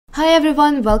Hi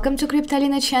everyone, welcome to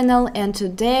Cryptalina channel, and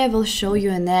today I will show you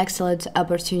an excellent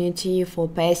opportunity for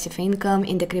passive income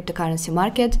in the cryptocurrency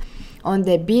market on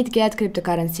the BitGet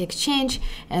cryptocurrency exchange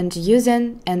and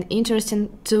using an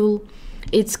interesting tool.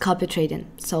 It's copy trading.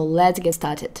 So let's get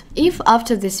started. If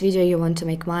after this video you want to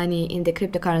make money in the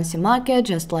cryptocurrency market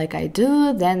just like I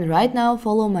do, then right now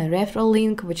follow my referral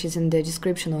link, which is in the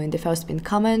description or in the first pinned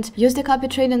comment. Use the copy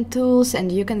trading tools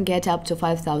and you can get up to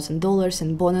 $5,000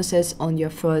 in bonuses on your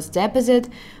first deposit,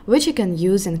 which you can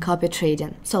use in copy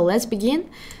trading. So let's begin.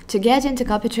 To get into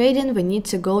copy trading, we need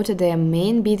to go to the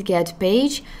main BitGet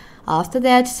page. After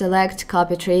that, select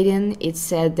copy trading.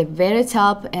 It's at the very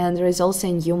top and there is also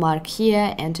a new mark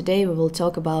here, and today we will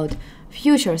talk about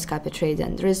futures copy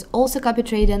trading. There is also copy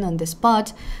trading on the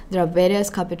spot. There are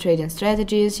various copy trading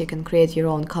strategies. You can create your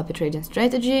own copy trading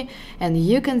strategy and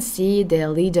you can see the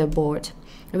leaderboard.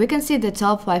 We can see the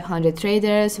top 500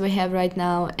 traders we have right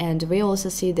now, and we also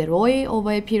see the ROI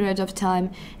over a period of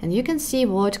time, and you can see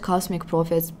what cosmic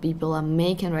profits people are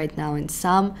making right now, and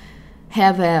some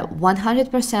have a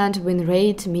 100% win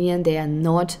rate, meaning they are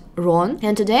not wrong.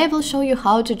 And today I will show you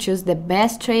how to choose the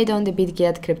best trade on the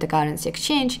BitGet cryptocurrency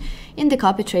exchange in the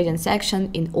copy trading section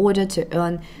in order to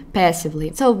earn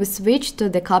passively. So we switch to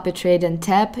the copy trading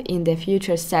tab in the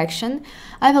futures section.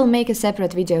 I will make a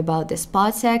separate video about the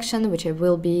spot section, which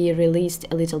will be released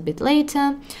a little bit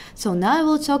later. So now I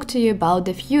will talk to you about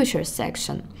the futures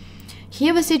section.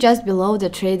 Here we see just below the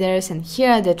traders, and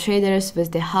here are the traders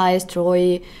with the highest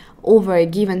ROI over a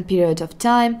given period of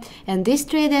time, and this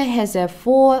trader has a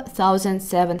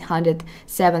 4,707%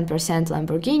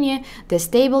 Lamborghini. The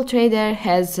stable trader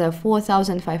has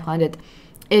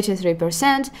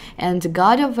 4,583%, and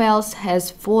God of Wealth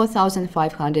has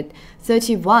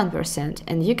 4,531%,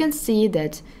 and you can see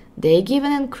that they give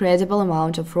an incredible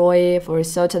amount of ROI for a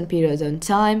certain period of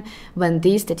time when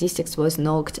these statistics was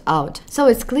knocked out. So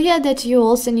it's clear that you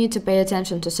also need to pay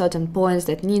attention to certain points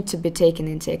that need to be taken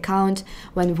into account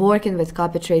when working with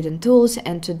copy trading tools,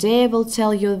 and today I will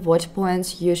tell you what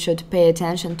points you should pay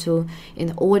attention to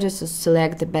in order to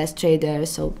select the best trader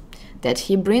so that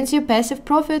he brings you passive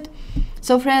profit.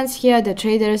 So friends, here are the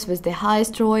traders with the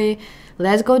highest ROI.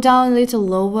 Let's go down a little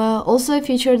lower. Also I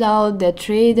featured out the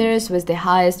traders with the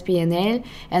highest P&L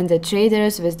and the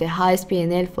traders with the highest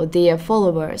P&L for their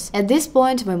followers. At this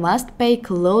point we must pay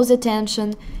close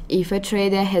attention. If a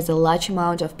trader has a large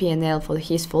amount of P&L for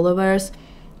his followers,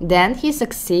 then he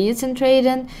succeeds in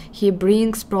trading, he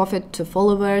brings profit to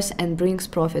followers and brings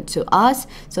profit to us.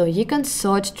 So you can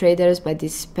sort traders by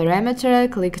this parameter,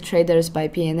 click traders by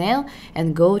P&L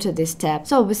and go to this tab.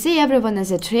 So we see everyone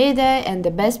as a trader and the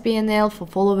best P&L for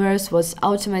followers was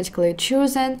automatically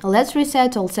chosen. Let's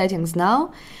reset all settings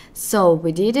now. So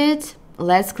we did it.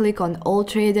 Let's click on all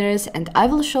traders and I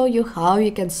will show you how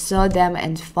you can sort them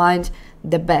and find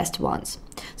the best ones.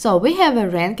 So we have a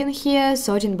ranking here,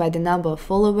 sorting by the number of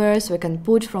followers. We can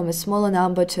put from a smaller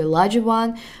number to a larger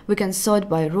one. We can sort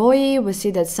by ROI. We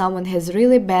see that someone has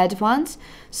really bad ones.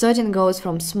 Sorting goes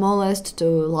from smallest to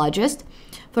largest.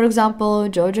 For example,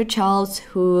 Georgia Charles,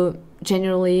 who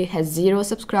generally has 0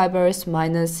 subscribers,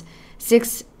 minus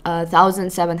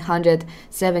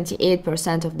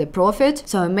 6,778% of the profit.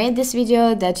 So I made this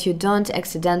video that you don't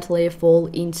accidentally fall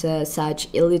into such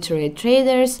illiterate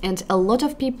traders, and a lot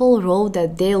of people wrote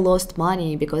that they lost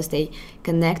money because they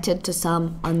connected to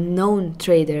some unknown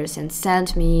traders and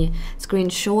sent me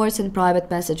screenshots and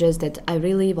private messages that I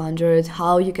really wondered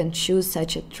how you can choose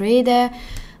such a trader.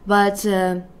 But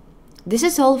this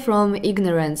is all from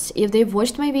ignorance. If they've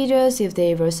watched my videos, if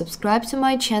they were subscribed to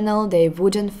my channel, they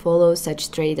wouldn't follow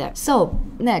such trader. So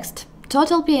next,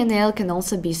 total P&L can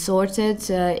also be sorted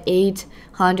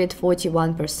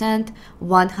 841%,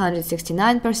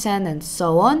 169% and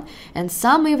so on, and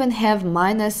some even have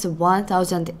minus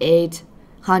 1,800%.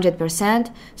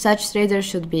 Such traders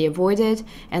should be avoided,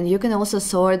 and you can also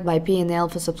sort by P&L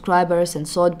for subscribers and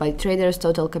sort by traders'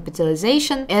 total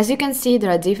capitalization. As you can see, there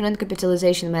are different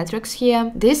capitalization metrics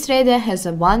here. This trader has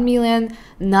a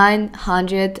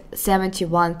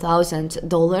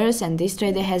 $1,971,000 and this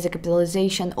trader has a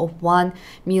capitalization of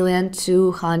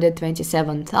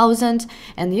 $1,227,000,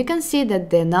 and you can see that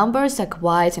the numbers are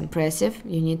quite impressive.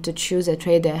 You need to choose a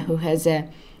trader who has a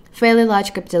fairly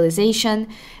large capitalization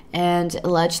and a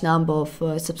large number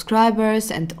of subscribers,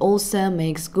 and also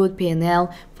makes good P&L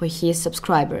for his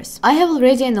subscribers. I have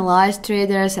already analyzed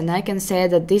traders, and I can say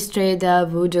that this trader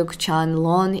Wuduk Chan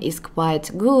Lon is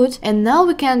quite good, and now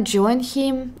we can join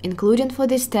him, including for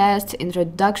this test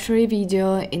introductory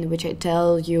video in which I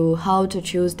tell you how to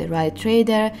choose the right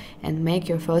trader and make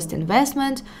your first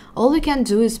investment. All we can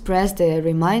do is press the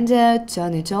reminder,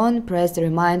 turn it on, press the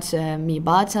remind me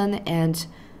button, and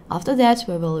after that,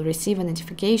 we will receive a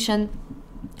notification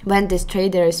when this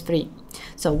trader is free.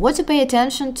 So what to pay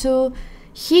attention to?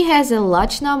 He has a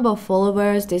large number of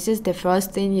followers. This is the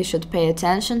first thing you should pay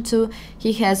attention to.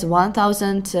 He has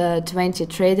 1020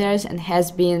 traders and has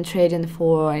been trading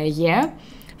for a year,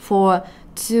 for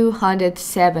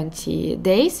 270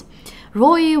 days.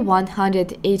 ROI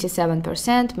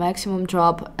 187%, maximum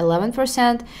drop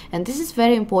 11%, and this is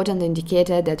very important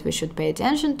indicator that we should pay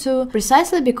attention to,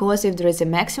 precisely because if there is a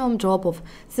maximum drop of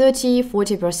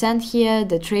 30-40% here,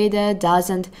 the trader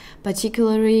doesn't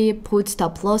particularly put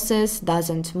stop losses,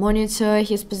 doesn't monitor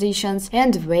his positions,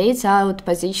 and waits out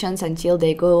positions until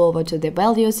they go over to the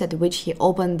values at which he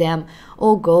opened them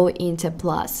or go into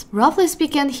plus. Roughly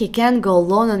speaking, he can go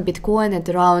long on Bitcoin at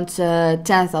around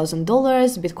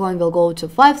 $10,000. Bitcoin will go to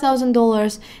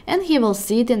 $5,000 and he will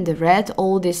sit in the red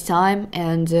all this time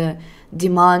and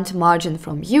demand margin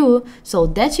from you, so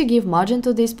that you give margin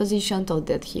to this position so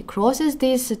that he crosses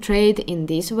this trade in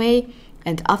this way,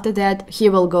 and after that he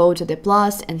will go to the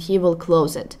plus and he will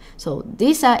close it. So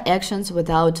these are actions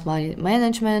without money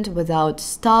management, without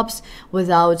stops,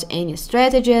 without any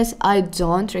strategies. I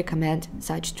don't recommend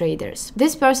such traders.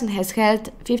 This person has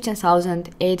had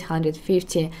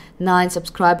 15,859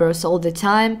 subscribers all the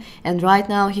time, and right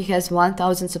now he has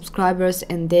 1,000 subscribers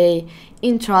and they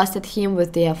entrusted him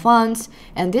with their funds,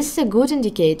 and this is a good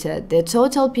indicator. The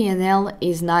total P&L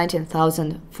is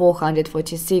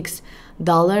 $19,446.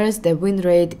 The win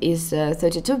rate is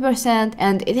 32%,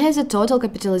 and it has a total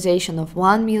capitalization of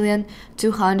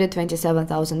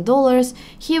 $1,227,000.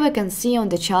 Here we can see on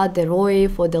the chart the ROI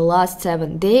for the last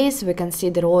 7 days, we can see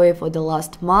the ROI for the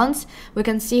last months, we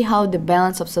can see how the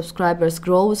balance of subscribers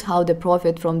grows, how the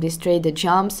profit from this trader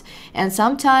jumps and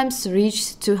sometimes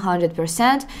reaches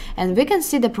 200%, and we can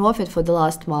see the profit for the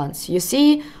last months. You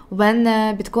see, when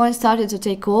Bitcoin started to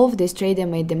take off, this trader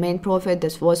made the main profit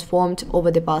that was formed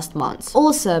over the past months.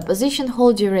 Also, position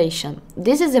hold duration.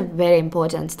 This is a very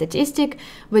important statistic.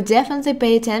 We definitely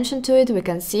pay attention to it. We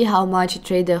can see how much a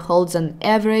trader holds on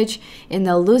average. In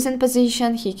a losing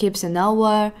position, he keeps an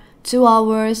hour, 2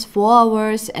 hours, 4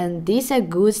 hours, and these are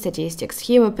good statistics.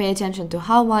 Here we pay attention to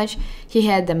how much he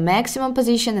had the maximum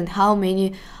position and how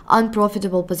many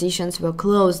unprofitable positions were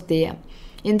closed there.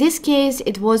 In this case,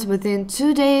 it was within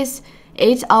 2 days,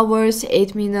 8 hours,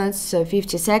 8 minutes,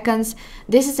 50 seconds.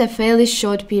 This is a fairly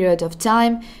short period of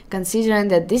time, considering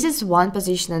that this is one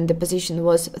position and the position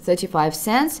was 35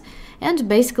 cents. And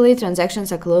basically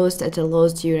transactions are closed at a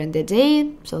loss during the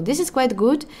day, so this is quite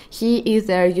good. He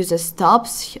either uses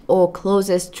stops or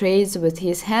closes trades with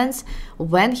his hands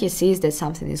when he sees that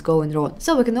something is going wrong.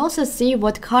 So we can also see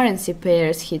what currency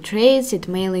pairs he trades. It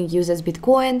mainly uses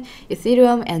Bitcoin,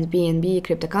 Ethereum and BNB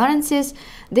cryptocurrencies.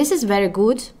 This is very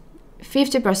good.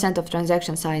 50% of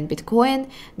transactions are in Bitcoin.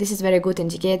 This is a very good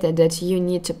indicator that you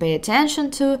need to pay attention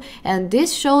to, and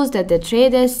this shows that the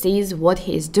trader sees what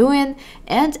he is doing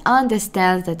and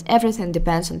understands that everything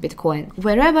depends on Bitcoin.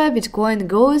 Wherever Bitcoin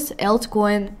goes,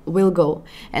 altcoin will go.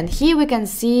 And here we can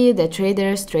see the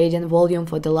traders trading volume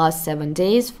for the last 7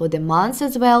 days, for the months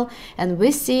as well, and we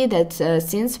see that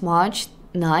since March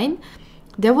 9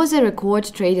 there was a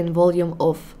record trading volume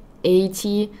of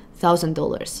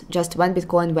 $80,000 just when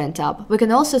Bitcoin went up. We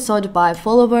can also sort by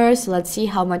followers. Let's see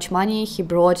how much money he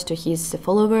brought to his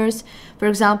followers. For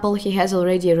example, he has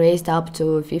already raised up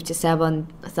to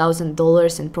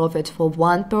 $57,000 in profit for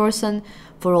one person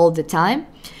for all the time.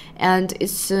 And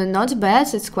it's not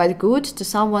bad, it's quite good. To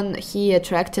someone he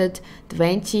attracted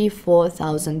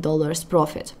 $24,000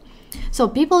 profit. So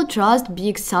people trust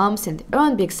big sums and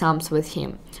earn big sums with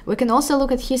him. We can also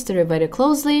look at history very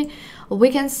closely.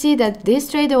 We can see that this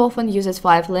trader often uses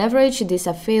 5 leverage. These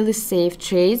are fairly safe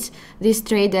trades. This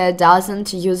trader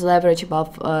doesn't use leverage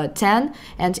above 10,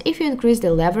 and if you increase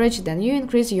the leverage, then you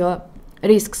increase your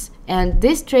risks. And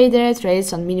this trader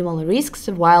trades on minimal risks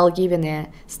while giving a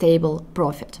stable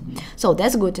profit. So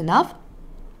that's good enough.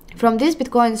 From this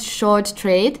Bitcoin short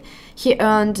trade, he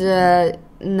earned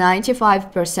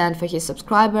 95% for his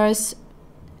subscribers,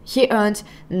 He earned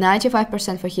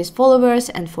 95% for his followers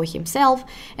and for himself,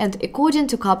 and according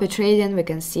to copy trading, we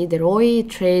can see the ROI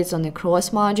trades on a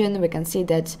cross margin. We can see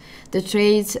that the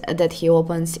trades that he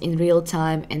opens in real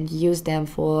time and use them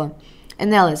for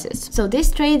analysis. So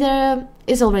this trader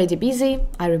is already busy,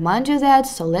 I remind you that,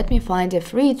 so let me find a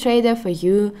free trader for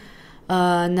you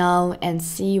now and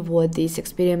see what this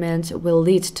experiment will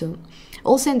lead to.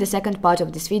 Also, in the second part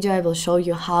of this video, I will show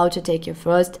you how to take your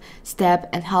first step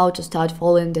and how to start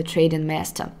following the trading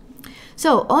master.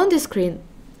 So on the screen,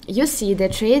 you see the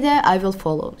trader I will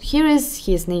follow. Here is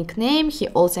his nickname. He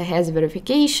also has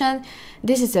verification.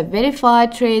 This is a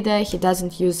verified trader. He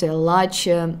doesn't use a large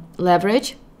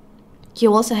leverage. He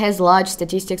also has large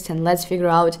statistics, and let's figure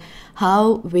out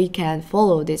how we can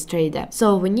follow this trader.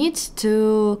 So we need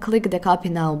to click the copy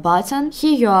now button.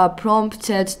 Here you are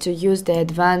prompted to use the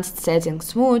advanced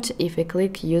settings mode if we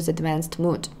click use advanced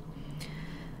mode.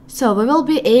 So we will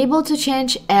be able to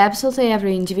change absolutely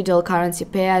every individual currency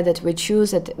pair that we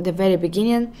choose at the very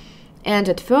beginning. And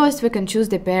at first we can choose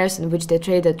the pairs in which the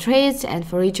trader trades, and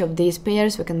for each of these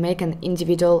pairs we can make an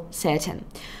individual setting.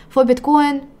 For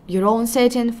Bitcoin, your own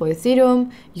setting, for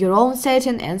Ethereum, your own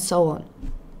setting, and so on.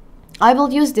 I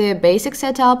will use the basic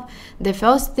setup. The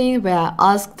first thing we are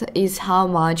asked is how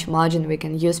much margin we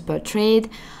can use per trade.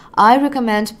 I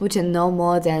recommend putting no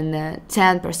more than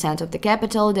 10% of the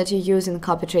capital that you use in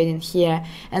copy trading here,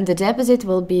 and the deposit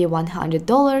will be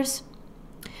 $100.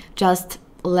 Just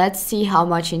let's see how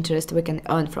much interest we can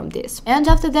earn from this. And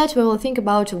after that, we will think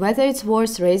about whether it's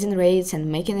worth raising rates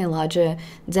and making a larger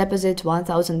deposit,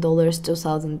 $1,000,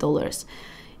 $2,000.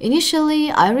 Initially,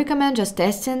 I recommend just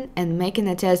testing and making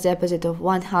a test deposit of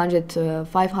 $100 to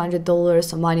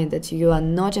 $500 of money that you are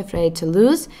not afraid to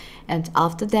lose, and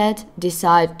after that,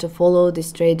 decide to follow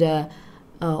this trader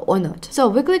or not. So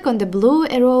we click on the blue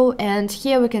arrow, and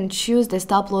here we can choose the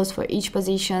stop loss for each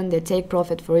position, the take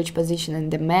profit for each position,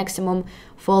 and the maximum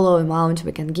follow amount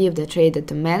we can give the trader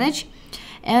to manage.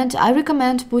 And I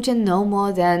recommend putting no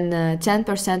more than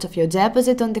 10% of your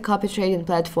deposit on the copy trading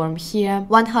platform here.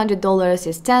 $100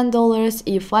 is $10,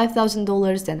 if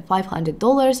 $5,000 then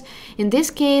 $500. In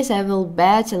this case, I will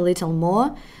bet a little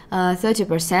more,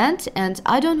 30%, and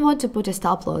I don't want to put a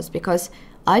stop loss because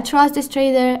I trust this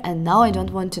trader, and now I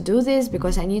don't want to do this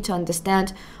because I need to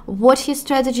understand what his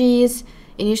strategy is.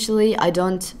 Initially, I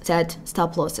don't set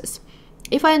stop losses.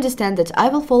 If I understand that I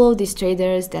will follow these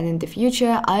traders, then in the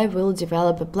future I will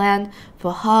develop a plan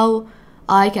for how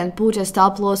I can put a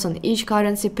stop loss on each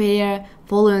currency pair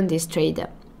following this trader.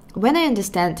 When I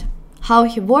understand how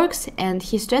he works and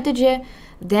his strategy,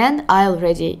 then I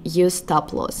already use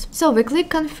stop loss. So we click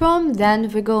confirm,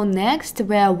 then we go next.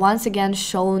 We are once again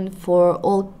shown for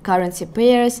all currency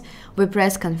pairs. We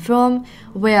press confirm.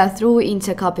 We are through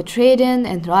into copy trading,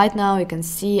 and right now you can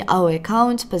see our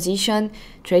account, position,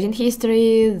 trading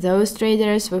history, those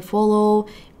traders we follow,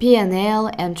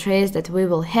 P&L and trades that we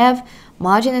will have,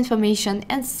 margin information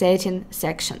and setting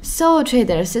section. So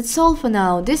traders, it's all for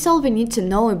now. This is all we need to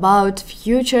know about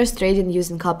futures trading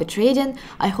using copy trading.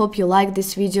 I hope you liked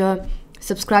this video.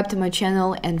 Subscribe to my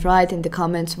channel and write in the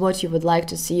comments what you would like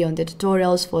to see on the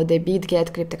tutorials for the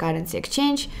BitGet cryptocurrency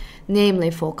exchange, namely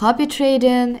for copy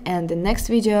trading, and the next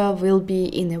video will be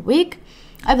in a week.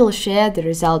 I will share the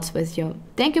results with you.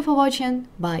 Thank you for watching.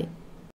 Bye.